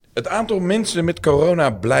Het aantal mensen met corona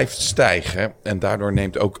blijft stijgen en daardoor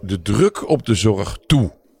neemt ook de druk op de zorg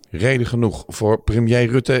toe. Reden genoeg voor premier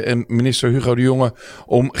Rutte en minister Hugo de Jonge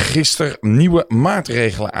om gisteren nieuwe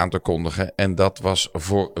maatregelen aan te kondigen. En dat was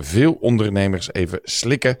voor veel ondernemers even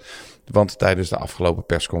slikken, want tijdens de afgelopen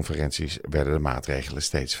persconferenties werden de maatregelen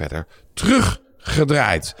steeds verder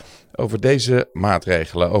teruggedraaid. Over deze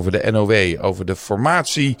maatregelen, over de NOW, over de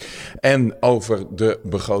formatie en over de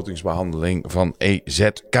begrotingsbehandeling van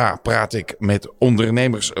EZK praat ik met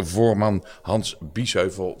ondernemersvoorman Hans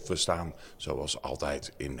Biesheuvel. We staan zoals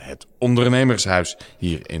altijd in het ondernemershuis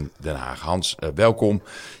hier in Den Haag. Hans, welkom.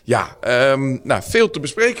 Ja, veel te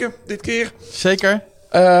bespreken dit keer. Zeker.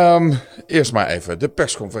 Eerst maar even de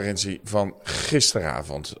persconferentie van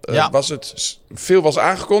gisteravond. Ja. Veel was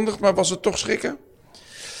aangekondigd, maar was het toch schrikken?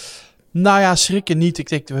 Nou ja, schrikken niet. Ik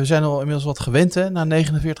denk, we zijn al inmiddels wat gewend na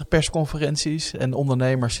 49 persconferenties. En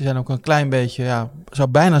ondernemers die zijn ook een klein beetje, zou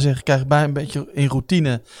bijna zeggen, krijgen bijna een beetje in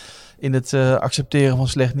routine in het accepteren van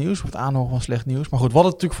slecht nieuws. Of het aanhoren van slecht nieuws. Maar goed, wat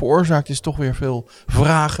het natuurlijk veroorzaakt is toch weer veel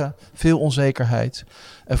vragen, veel onzekerheid.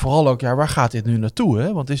 En vooral ook, waar gaat dit nu naartoe?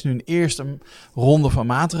 Hè? Want het is nu een eerste ronde van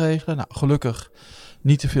maatregelen. Nou, gelukkig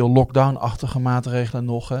niet te veel lockdown-achtige maatregelen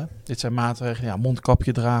nog. Hè? Dit zijn maatregelen,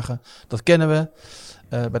 mondkapje dragen, dat kennen we.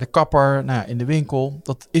 Bij de kapper, in de winkel.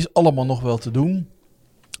 Dat is allemaal nog wel te doen.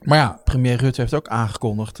 Maar ja, premier Rutte heeft ook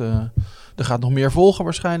aangekondigd. Er gaat nog meer volgen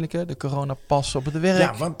waarschijnlijk. Hè? De coronapas op het werk.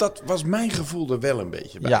 Ja, want dat was mijn gevoel er wel een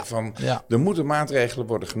beetje bij. Er moeten maatregelen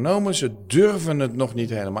worden genomen. Ze durven het nog niet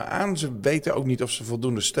helemaal aan. Ze weten ook niet of ze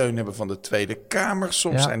voldoende steun hebben van de Tweede Kamer.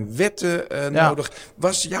 Soms zijn wetten nodig.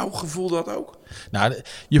 Was jouw gevoel dat ook? Nou,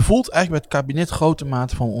 je voelt eigenlijk bij het kabinet grote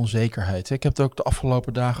mate van onzekerheid. Ik heb het ook de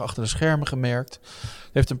afgelopen dagen achter de schermen gemerkt.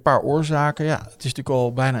 Het heeft een paar oorzaken. Ja, het is natuurlijk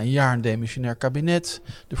al bijna een jaar een demissionair kabinet.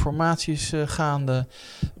 De formatie is gaande.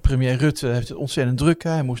 Premier Rutte heeft het ontzettend druk.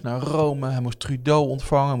 Hij moest naar Rome, hij moest Trudeau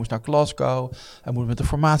ontvangen, hij moest naar Glasgow. Hij moet met de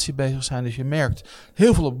formatie bezig zijn. Dus je merkt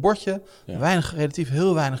heel veel op het bordje. Ja. Relatief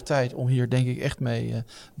heel weinig tijd om hier denk ik echt mee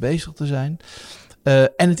bezig te zijn.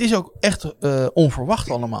 En het is ook echt onverwacht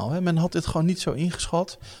allemaal. Hè. Men had dit gewoon niet zo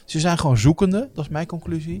ingeschat. Ze zijn gewoon zoekende, dat is mijn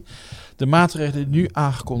conclusie. De maatregelen die nu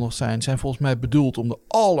aangekondigd zijn volgens mij bedoeld om de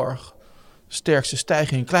allersterkste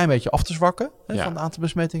stijging een klein beetje af te zwakken van het aantal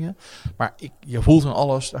besmettingen. Maar je voelt aan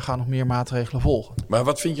alles, er gaan nog meer maatregelen volgen. Maar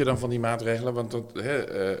wat vind je dan van die maatregelen? Want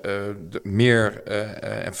meer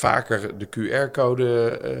en vaker de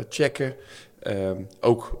QR-code checken.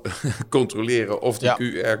 Ook controleren of die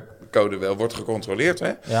QR-code wel wordt gecontroleerd.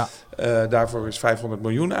 Hè? Ja. Daarvoor is 500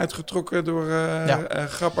 miljoen uitgetrokken door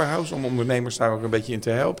Grapperhaus om ondernemers daar ook een beetje in te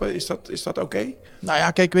helpen. Is dat oké? Nou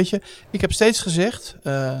ja, kijk, weet je, ik heb steeds gezegd,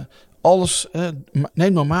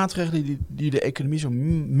 neem nou maatregelen die de economie zo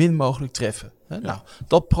min mogelijk treffen. Hè? Ja. Nou,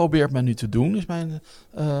 dat probeert men nu te doen, is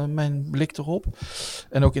mijn blik erop.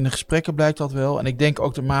 En ook in de gesprekken blijkt dat wel. En ik denk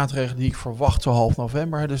ook de maatregelen die ik verwacht zo half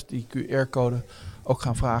november, dus die QR-code ook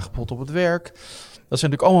gaan vragen bijvoorbeeld op het werk. Dat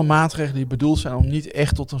zijn natuurlijk allemaal maatregelen die bedoeld zijn om niet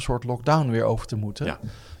echt tot een soort lockdown weer over te moeten.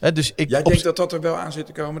 Ja. Dus jij denkt dat er wel aan zit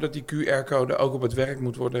te komen, dat die QR-code ook op het werk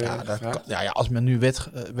moet worden gevraagd? Als men nu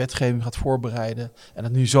wetgeving gaat voorbereiden en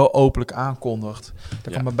het nu zo openlijk aankondigt,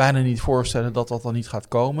 dan kan me bijna niet voorstellen dat dat dan niet gaat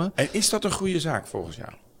komen. En is dat een goede zaak volgens jou?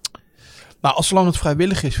 Nou, zolang het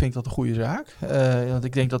vrijwillig is, vind ik dat een goede zaak. Want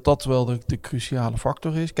ik denk dat dat wel de cruciale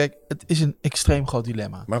factor is. Kijk, het is een extreem groot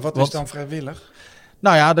dilemma. Maar wat is dan vrijwillig?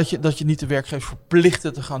 Nou ja, dat je niet de werkgever verplicht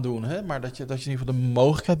het te gaan doen. Hè? Maar dat je in ieder geval de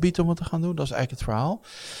mogelijkheid biedt om het te gaan doen. Dat is eigenlijk het verhaal.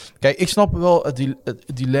 Kijk, ik snap wel het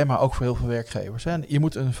dilemma ook voor heel veel werkgevers. Hè? Je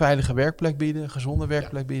moet een veilige werkplek bieden, een gezonde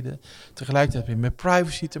werkplek bieden. Tegelijkertijd heb je met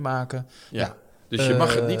privacy te maken. Ja. Dus je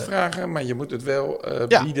mag het niet vragen, maar je moet het wel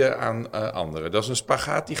bieden aan anderen. Dat is een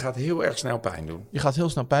spagaat, die gaat heel erg snel pijn doen. Die gaat heel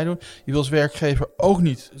snel pijn doen. Je wil als werkgever ook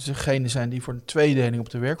niet degene zijn die voor een tweedeling op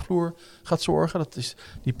de werkvloer gaat zorgen.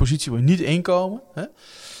 Die positie wil je niet inkomen. Hè?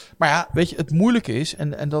 Maar ja, weet je, het moeilijke is,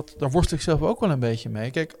 en daar worstel ik zelf ook wel een beetje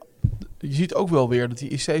mee. Kijk, je ziet ook wel weer dat die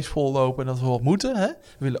IC's vollopen en dat we wat moeten. Hè? We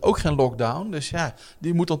willen ook geen lockdown. Dus ja,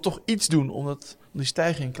 die moet dan toch iets doen om die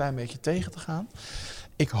stijging een klein beetje tegen te gaan.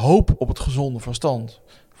 Ik hoop op het gezonde verstand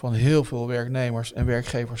van heel veel werknemers en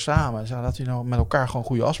werkgevers samen. Laten we nou met elkaar gewoon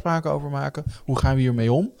goede afspraken over maken. Hoe gaan we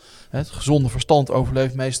hiermee om? Het gezonde verstand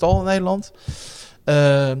overleeft meestal in Nederland.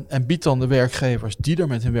 En biedt dan de werkgevers die er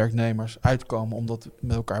met hun werknemers uitkomen om dat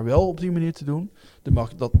met elkaar wel op die manier te doen. Dan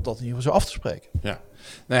mag dat in ieder geval zo af te spreken. Ja.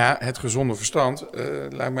 Nou ja, het gezonde verstand,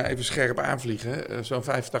 laat me even scherp aanvliegen. Zo'n 85%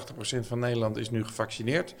 van Nederland is nu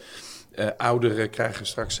gevaccineerd. Ouderen krijgen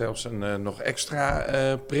straks zelfs een nog extra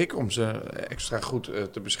prik om ze extra goed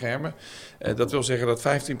te beschermen. Dat wil zeggen dat 15%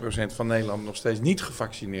 van Nederland nog steeds niet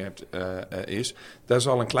gevaccineerd is. Daar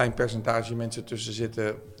zal een klein percentage mensen tussen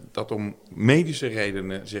zitten dat om medische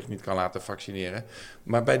redenen zich niet kan laten vaccineren.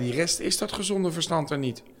 Maar bij die rest is dat gezonde verstand er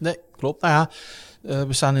niet. Nee, klopt. Nou ja,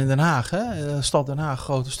 we staan in Den Haag, hè? Stad Den Haag,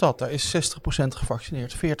 grote stad. Daar is 60%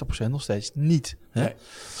 gevaccineerd, 40% nog steeds niet. Hè? Nee.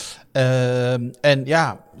 En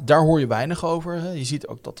ja, daar hoor je weinig over. Hè. Je ziet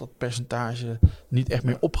ook dat dat percentage niet echt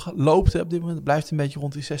meer oploopt op dit moment. Het blijft een beetje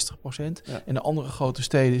rond die 60%. Ja. In de andere grote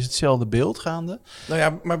steden is hetzelfde beeld gaande. Nou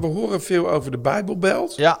ja, maar we horen veel over de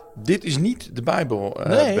Bijbelbelt. Ja. Dit is niet de Bijbelbelt.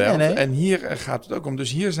 Nee. En hier gaat het ook om.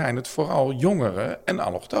 Dus hier zijn het vooral jongeren en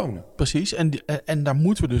allochtonen. Precies. En daar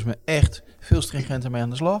moeten we dus met echt veel stringenter mee aan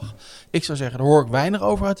de slag. Ik zou zeggen, daar hoor ik weinig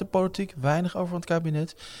over uit de politiek. Weinig over het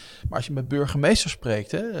kabinet. Maar als je met burgemeesters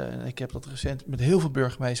spreekt, hè, ik heb dat recent met heel veel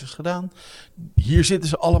burgemeesters gedaan. Hier zitten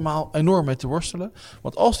ze allemaal enorm mee te worstelen.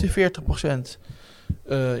 Want als die 40%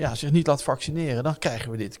 zich niet laat vaccineren, dan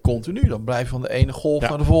krijgen we dit continu. Dan blijven we van de ene golf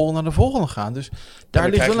naar de volgende gaan. Dus daar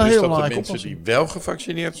ligt wel een heel belangrijke oplossing. De mensen die wel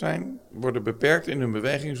gevaccineerd zijn, worden beperkt in hun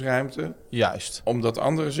bewegingsruimte. Juist. Omdat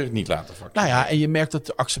anderen zich niet laten vaccineren. Nou ja, en je merkt dat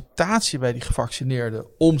de acceptatie bij die gevaccineerden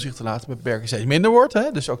om zich te laten beperken steeds minder wordt.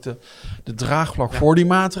 Hè? Dus ook de draagvlak voor die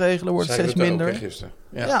maatregelen wordt steeds minder.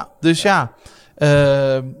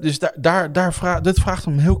 Dus dit vraagt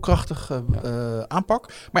om een heel krachtig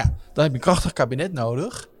aanpak. Maar ja, dan heb je een krachtig kabinet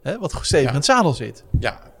nodig, hè, wat stevig in het zadel zit.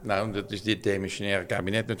 Ja, nou, dat is dit demissionaire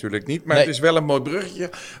kabinet natuurlijk niet. Maar het is wel een mooi bruggetje,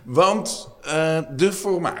 want de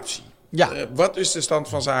formatie. Ja. Wat is de stand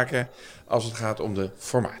van zaken als het gaat om de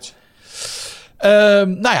formatie?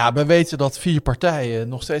 We weten dat 4 partijen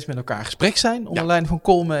nog steeds met elkaar in gesprek zijn. Onder leiding van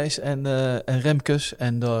Koolmees en Remkes.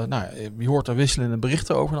 En je hoort er wisselende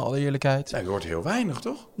berichten over, in alle eerlijkheid. Ja, je hoort heel weinig,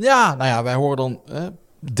 toch? Ja, wij horen dan,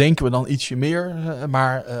 denken we dan ietsje meer.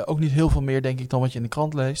 Maar ook niet heel veel meer, denk ik, dan wat je in de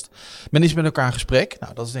krant leest. Men is met elkaar in gesprek.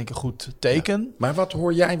 Nou, dat is denk ik een goed teken. Ja. Maar wat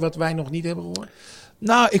hoor jij wat wij nog niet hebben gehoord?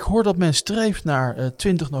 Nou, ik hoor dat men streeft naar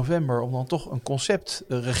 20 november om dan toch een concept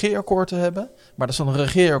regeerakkoord te hebben. Maar dat is dan een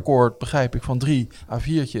regeerakkoord, begrijp ik, van 3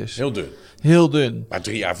 A4'tjes. Heel dun. Maar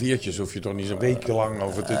 3 A4'tjes hoef je toch niet zo'n week lang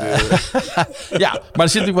over te doen. Ja, maar er zitten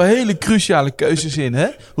natuurlijk wel hele cruciale keuzes in. Hè?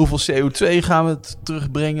 Hoeveel CO2 gaan we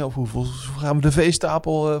terugbrengen? Of hoeveel gaan we de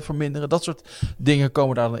veestapel verminderen? Dat soort dingen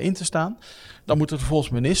komen daar dan in te staan. Dan moeten er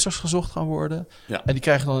vervolgens ministers gezocht gaan worden. Ja. En die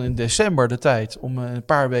krijgen dan in december de tijd om een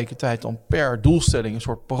paar weken tijd dan per doelstelling een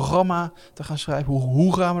soort programma te gaan schrijven.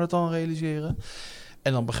 Hoe gaan we dat dan realiseren?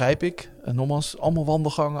 En dan begrijp ik, nogmaals, allemaal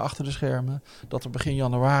wandelgangen achter de schermen, dat er begin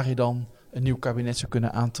januari dan een nieuw kabinet zou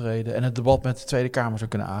kunnen aantreden en het debat met de Tweede Kamer zou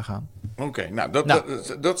kunnen aangaan. Oké,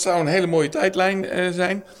 dat zou een hele mooie tijdlijn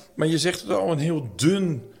zijn. Maar je zegt het al, een heel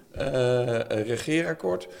dun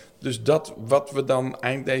regeerakkoord. Dus dat wat we dan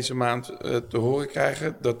eind deze maand te horen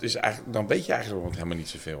krijgen, dat is eigenlijk, dan weet je eigenlijk nog helemaal niet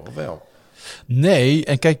zoveel, of wel? Nee,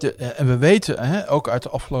 en kijk, en we weten ook uit de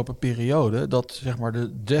afgelopen periode dat zeg maar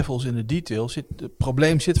de devil's in the details zit. Het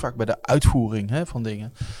probleem zit vaak bij de uitvoering van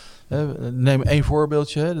dingen. Neem 1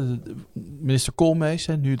 voorbeeldje. De minister Koolmees,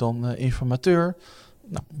 nu dan informateur.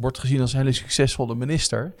 Nou, wordt gezien als een hele succesvolle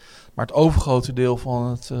minister. Maar het overgrote deel van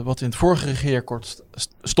het wat in het vorige regeerakkoord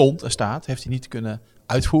stond en staat, heeft hij niet kunnen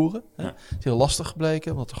uitvoeren. Ja. Het is heel lastig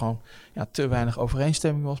gebleken, omdat er gewoon te weinig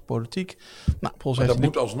overeenstemming was, politiek. Nou, maar dat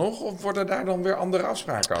moet alsnog, of worden daar dan weer andere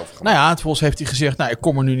afspraken over gemaakt? Nou ja, vervolgens heeft hij gezegd, ik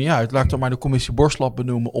kom er nu niet uit. Laat ik dan maar de commissie Borslab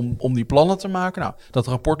benoemen om die plannen te maken. Nou, dat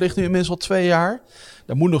rapport ligt nu inmiddels al 2 jaar.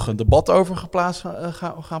 Daar moet nog een debat over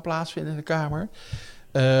gaan plaatsvinden in de Kamer.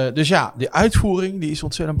 Dus ja, die uitvoering die is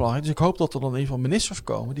ontzettend belangrijk. Dus ik hoop dat er dan in ieder geval ministers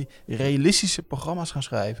komen die realistische programma's gaan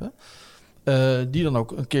schrijven. Die dan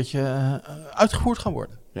ook een keertje uitgevoerd gaan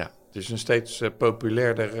worden. Ja, het is een steeds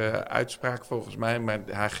populairder uitspraak volgens mij. Maar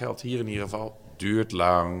hij geldt hier in ieder geval, duurt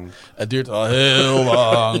lang. Het duurt al heel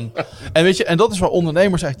lang. En weet je, en dat is waar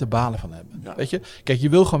ondernemers eigenlijk de balen van hebben. Ja. Weet je, kijk, je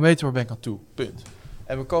wil gewoon weten waar ben ik aan toe. Punt.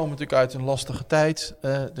 En we komen natuurlijk uit een lastige tijd.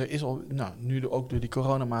 Er is al, nu ook door die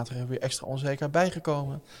coronamaatregelen weer extra onzekerheid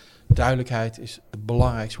bijgekomen. Duidelijkheid is het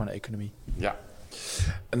belangrijkste voor een economie. Ja.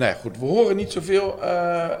 Nee, goed. We horen niet zoveel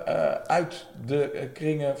uit de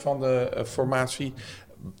kringen van de formatie.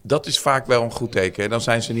 Dat is vaak wel een goed teken. Dan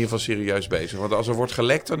zijn ze in ieder geval serieus bezig. Want als er wordt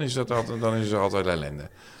gelekt, dan is er altijd ellende.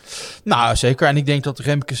 Nou, zeker. En ik denk dat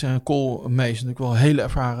Remkes en Koolmees natuurlijk wel hele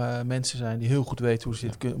ervaren mensen zijn die heel goed weten hoe ze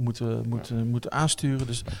dit moeten aansturen.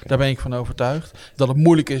 Dus daar ben ik van overtuigd. Dat het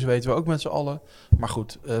moeilijk is, weten we ook met z'n allen. Maar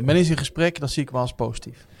goed, men is in gesprek, dat zie ik wel als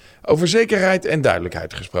positief. Over zekerheid en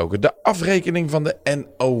duidelijkheid gesproken. De afrekening van de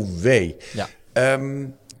NOW. Ja.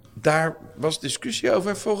 Daar was discussie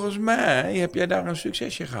over. Volgens mij heb jij daar een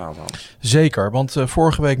succesje gehaald, Hans. Zeker, want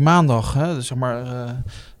vorige week maandag, dus zeg maar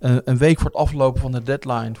een week voor het aflopen van de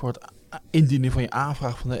deadline voor het indienen van je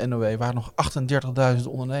aanvraag van de NOW, waren nog 38.000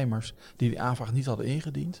 ondernemers die aanvraag niet hadden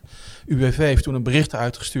ingediend. UWV heeft toen een bericht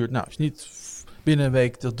uitgestuurd. Nou, als je niet binnen een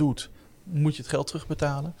week dat doet, moet je het geld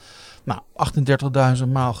terugbetalen. Nou, 38.000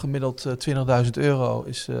 maal gemiddeld €20.000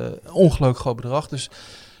 is een ongelooflijk groot bedrag. Dus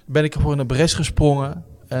ben ik er voor in de bres gesprongen.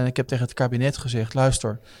 En ik heb tegen het kabinet gezegd,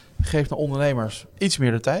 luister, geef naar ondernemers iets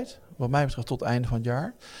meer de tijd. Wat mij betreft tot het einde van het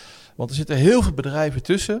jaar. Want er zitten heel veel bedrijven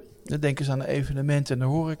tussen. Denk eens aan de evenementen en de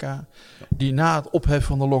horeca. Die na het opheffen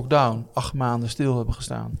van de lockdown 8 maanden stil hebben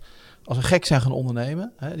gestaan. Als een gek zijn gaan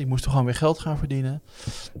ondernemen. Die moesten gewoon weer geld gaan verdienen.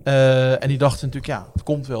 En die dachten natuurlijk, ja, het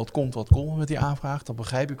komt wel met die aanvraag. Dat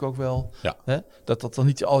begrijp ik ook wel. Ja. Dat dan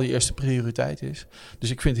niet al je eerste prioriteit is.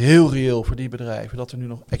 Dus ik vind het heel reëel voor die bedrijven dat er nu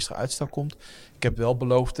nog extra uitstel komt. Ik heb wel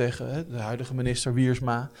beloofd tegen de huidige minister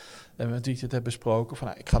Wiersma, met wie ik dit heb besproken,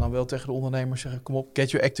 van, ik ga dan wel tegen de ondernemers zeggen, kom op,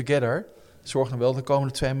 get your act together. Zorg dan wel de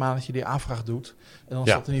komende 2 maanden dat je die aanvraag doet. En dan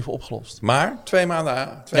is dat in ieder geval opgelost. Maar 2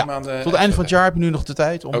 maanden... Tot het einde van het jaar heb je nu nog de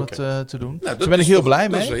tijd om het te doen. Nou, daar ben ik heel blij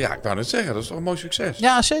mee. Ik wou net zeggen, dat is toch een mooi succes.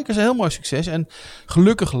 Ja, zeker. Dat is een heel mooi succes. En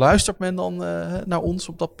gelukkig luistert men dan naar ons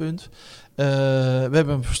op dat punt. We hebben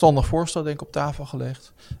een verstandig voorstel denk ik op tafel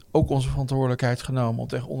gelegd. Ook onze verantwoordelijkheid genomen om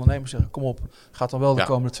tegen ondernemers te zeggen, kom op, ga dan wel de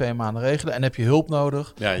komende 2 maanden regelen. En heb je hulp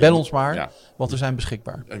nodig, bel ons maar, want we zijn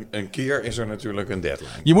beschikbaar. Een keer is er natuurlijk een deadline.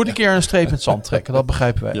 Je moet een keer een streep in het zand trekken, dat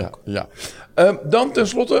begrijpen wij ook. Ja. Dan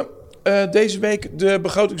tenslotte, deze week de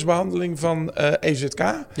begrotingsbehandeling van EZK.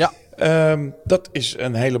 Ja. Dat is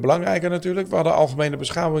een hele belangrijke natuurlijk. We hadden algemene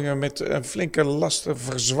beschouwingen met een flinke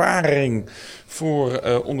lastenverzwaring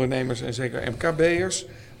voor ondernemers en zeker MKB'ers.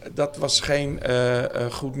 Dat was geen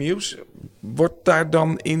goed nieuws. Wordt daar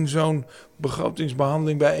dan in zo'n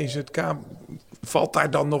begrotingsbehandeling bij EZK, valt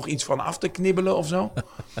daar dan nog iets van af te knibbelen of zo?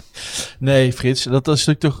 Nee, Frits, dat is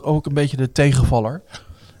natuurlijk ook een beetje de tegenvaller.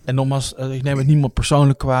 En nogmaals, ik neem het niemand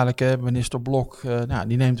persoonlijk kwalijk. Hè. Minister Blok,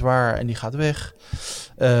 die neemt waar en die gaat weg.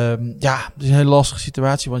 Het is een hele lastige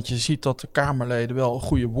situatie. Want je ziet dat de Kamerleden wel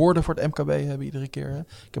goede woorden voor het MKB hebben iedere keer. Hè.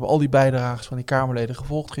 Ik heb al die bijdragers van die Kamerleden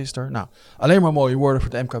gevolgd gisteren. Nou, alleen maar mooie woorden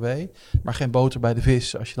voor het MKB. Maar geen boter bij de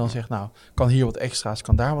vis. Als je dan zegt, nou, kan hier wat extra's,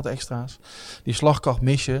 kan daar wat extra's. Die slagkracht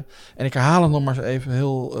mis je. En ik herhaal het nog maar eens even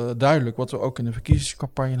heel duidelijk. Wat we ook in de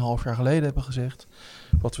verkiezingscampagne een half jaar geleden hebben gezegd.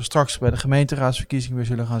 Wat we straks bij de gemeenteraadsverkiezingen weer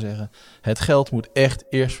zullen gaan zeggen. Het geld moet echt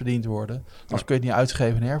eerst verdiend worden. Anders kun je het niet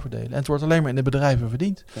uitgeven en herverdelen. En het wordt alleen maar in de bedrijven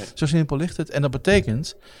verdiend. Nee. Zo simpel ligt het. En dat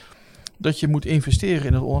betekent dat je moet investeren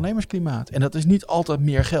in het ondernemersklimaat. En dat is niet altijd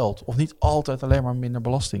meer geld. Of niet altijd alleen maar minder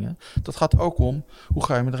belastingen. Dat gaat ook om, hoe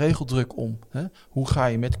ga je met regeldruk om? Hè? Hoe ga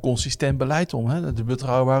je met consistent beleid om? Hè? De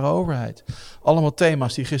betrouwbare overheid. Allemaal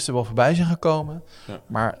thema's die gisteren wel voorbij zijn gekomen.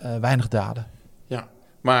 Maar weinig daden. Ja.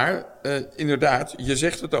 Maar inderdaad, je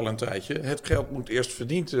zegt het al een tijdje, het geld moet eerst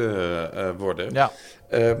verdiend worden. Ja.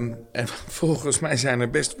 En volgens mij zijn er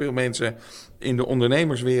best veel mensen in de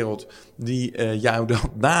ondernemerswereld die jou dat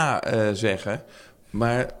zeggen.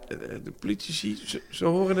 Maar de politici, ze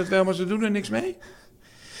horen het wel, maar ze doen er niks mee.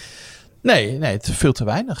 Nee, het is veel te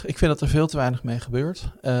weinig. Ik vind dat er veel te weinig mee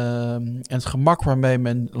gebeurt. En het gemak waarmee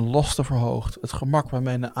men lasten verhoogt, het gemak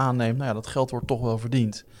waarmee men aanneemt, dat geld wordt toch wel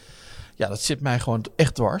verdiend. Ja, dat zit mij gewoon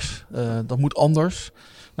echt dwars. Dat moet anders.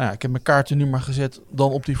 Ik heb mijn kaarten nu maar gezet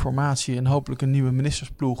dan op die formatie en hopelijk een nieuwe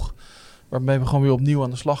ministersploeg, waarmee we gewoon weer opnieuw aan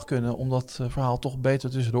de slag kunnen om dat verhaal toch beter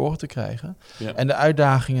tussen de oren te krijgen. Ja. En de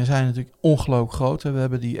uitdagingen zijn natuurlijk ongelooflijk groot. We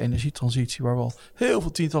hebben die energietransitie waar we al heel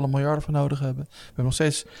veel tientallen miljarden voor nodig hebben. We hebben nog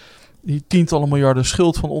steeds die tientallen miljarden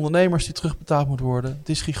schuld van ondernemers die terugbetaald moet worden. Het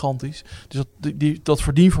is gigantisch. Dus dat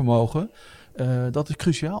verdienvermogen, dat is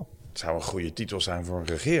cruciaal. Het zou een goede titel zijn voor een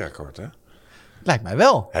regeerakkoord, hè? Lijkt mij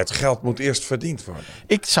wel. Het geld moet eerst verdiend worden.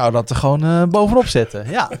 Ik zou dat er gewoon bovenop zetten,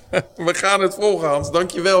 ja. We gaan het volgen, Hans.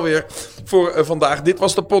 Dank je wel weer voor vandaag. Dit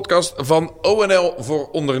was de podcast van ONL voor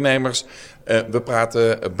ondernemers. We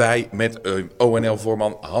praten bij met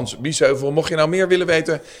ONL-voorman Hans Biesheuvel. Mocht je nou meer willen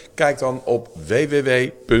weten, kijk dan op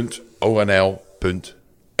www.onl.nl.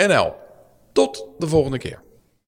 Tot de volgende keer.